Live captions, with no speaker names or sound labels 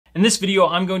In this video,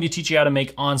 I'm going to teach you how to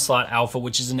make Onslaught Alpha,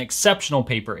 which is an exceptional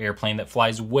paper airplane that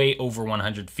flies way over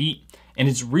 100 feet, and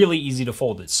it's really easy to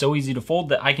fold. It's so easy to fold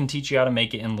that I can teach you how to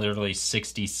make it in literally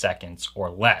 60 seconds or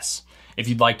less. If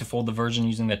you'd like to fold the version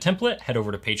using the template, head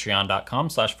over to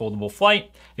patreon.com/foldableflight.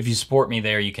 If you support me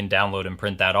there, you can download and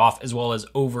print that off, as well as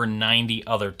over 90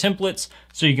 other templates,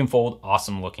 so you can fold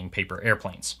awesome looking paper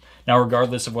airplanes. Now,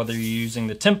 regardless of whether you're using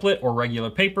the template or regular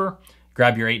paper,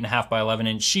 grab your 8.5 by 11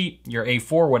 inch sheet, your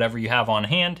A4, whatever you have on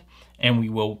hand, and we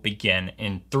will begin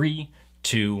in 3,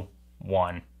 2,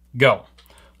 1, go.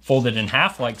 Fold it in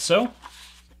half like so.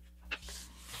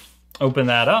 Open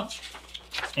that up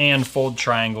and fold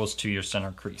triangles to your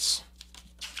center crease.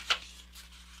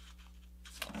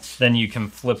 Then you can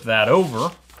flip that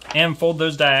over and fold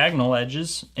those diagonal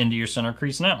edges into your center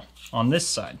crease now on this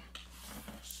side,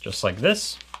 just like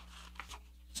this.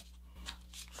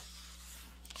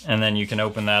 And then you can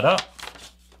open that up,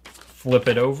 flip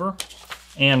it over,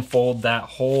 and fold that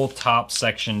whole top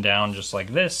section down just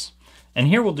like this. And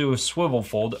here we'll do a swivel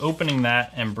fold, opening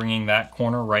that and bringing that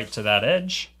corner right to that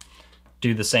edge.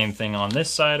 Do the same thing on this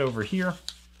side over here.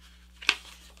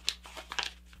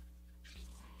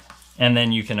 And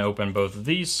then you can open both of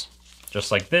these,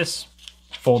 just like this.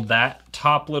 Fold that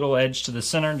top little edge to the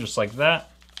center, just like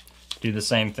that. Do the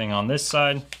same thing on this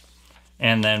side.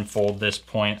 And then fold this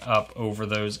point up over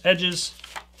those edges,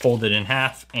 fold it in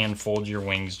half, and fold your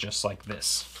wings just like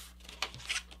this.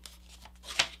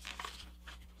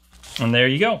 And there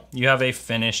you go. You have a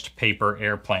finished paper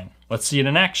airplane. Let's see it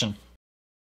in action.